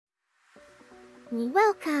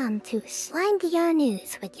Welcome to SlimeVR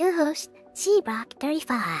News with your host,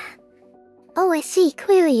 ZBrock35. OSC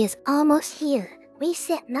Query is almost here.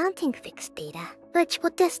 Reset mounting fixed beta. Virtual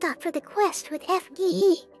desktop for the Quest with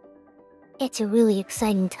FDE. It's a really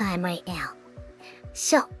exciting time right now.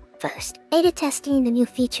 So, first, beta testing the new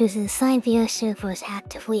features in the SlimeVR server is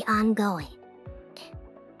actively ongoing.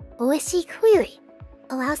 OSC Query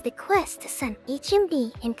allows the Quest to send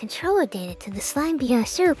HMD and controller data to the SlimeVR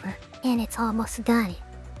server, and it's almost done.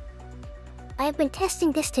 I've been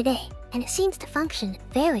testing this today, and it seems to function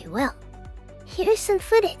very well. Here's some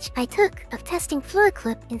footage I took of testing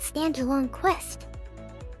FloorClip in Standalone Quest.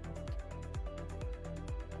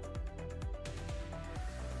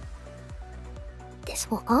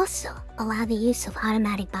 This will also allow the use of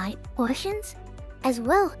automatic body portions, as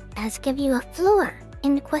well as give you a floor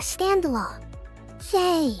in the Quest Standalone.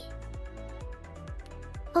 Yay!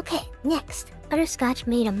 Okay, next, Butterscotch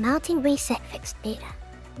made a mounting reset fixed beta.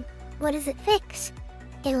 What does it fix?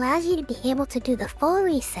 It allows you to be able to do the full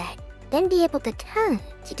reset, then be able to turn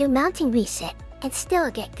to do mounting reset and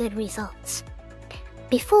still get good results.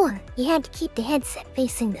 Before, you had to keep the headset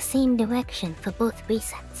facing the same direction for both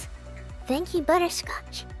resets. Thank you,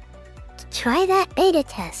 Butterscotch. To try that beta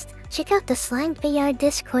test, check out the SlimeVR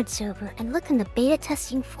Discord server and look in the beta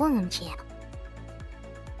testing forum channel.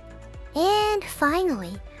 And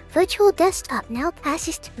finally, Virtual Desktop now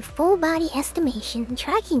passes through full body estimation and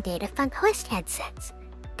tracking data from Quest headsets.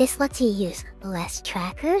 This lets you use less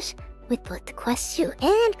trackers with both the Quest 2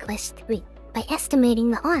 and Quest 3 by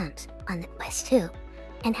estimating the arms on the Quest 2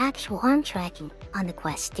 and actual arm tracking on the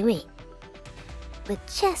Quest 3.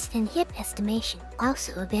 With chest and hip estimation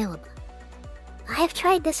also available. I have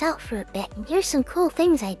tried this out for a bit and here's some cool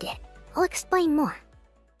things I did. I'll explain more.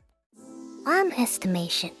 Arm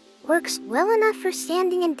estimation works well enough for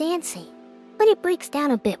standing and dancing, but it breaks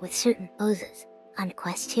down a bit with certain poses, on the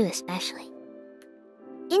Quest 2 especially.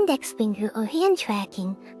 Index finger or hand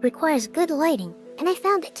tracking requires good lighting, and I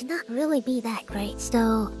found it to not really be that great,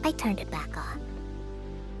 so I turned it back on.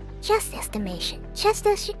 Chest estimation. Chest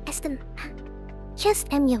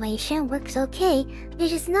emulation works okay, but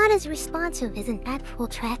it is not as responsive as an actual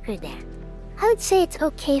tracker there. I would say it's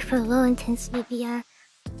okay for low intensity VR,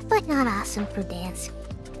 but not awesome for dancing.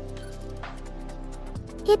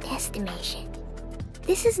 Hip estimation.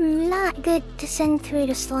 This is not good to send through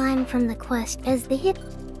to slime from the Quest, as the hip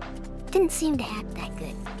didn't seem to act that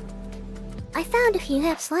good. I found if you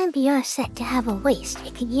have SlimeVR set to have a waist,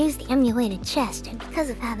 it could use the emulated chest, and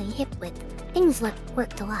because of having hip width, things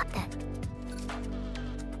worked a lot better.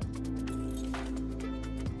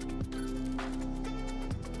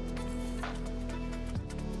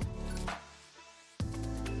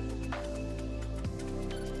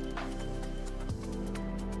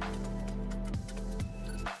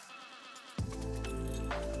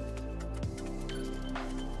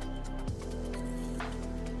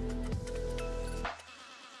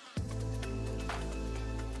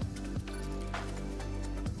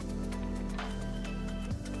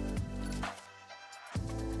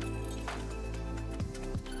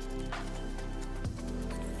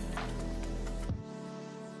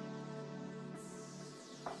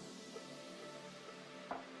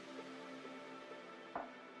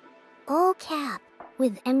 Mocap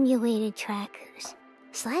with emulated trackers.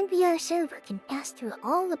 SlimeVR server can pass through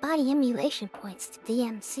all the body emulation points to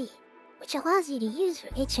DMC, which allows you to use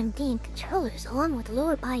your HMD and controllers along with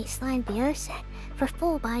lower body SlimeVR set for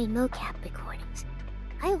full body mocap recordings.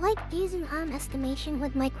 I like using arm estimation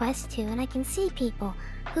with my Quest 2, and I can see people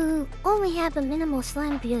who only have a minimal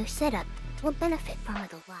SlimeVR setup will benefit from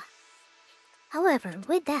it a lot. However,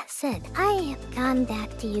 with that said, I have gone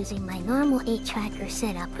back to using my normal 8-tracker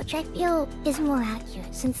setup, which I feel is more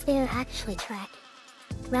accurate since they are actually tracking,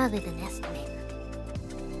 rather than estimating.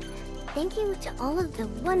 Thank you to all of the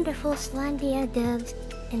wonderful SlimeVR devs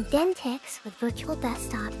and Dentechs with Virtual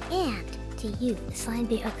Desktop, and to you, the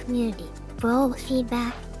SlimeVR community, for all the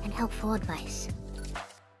feedback and helpful advice.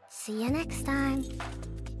 See you next time!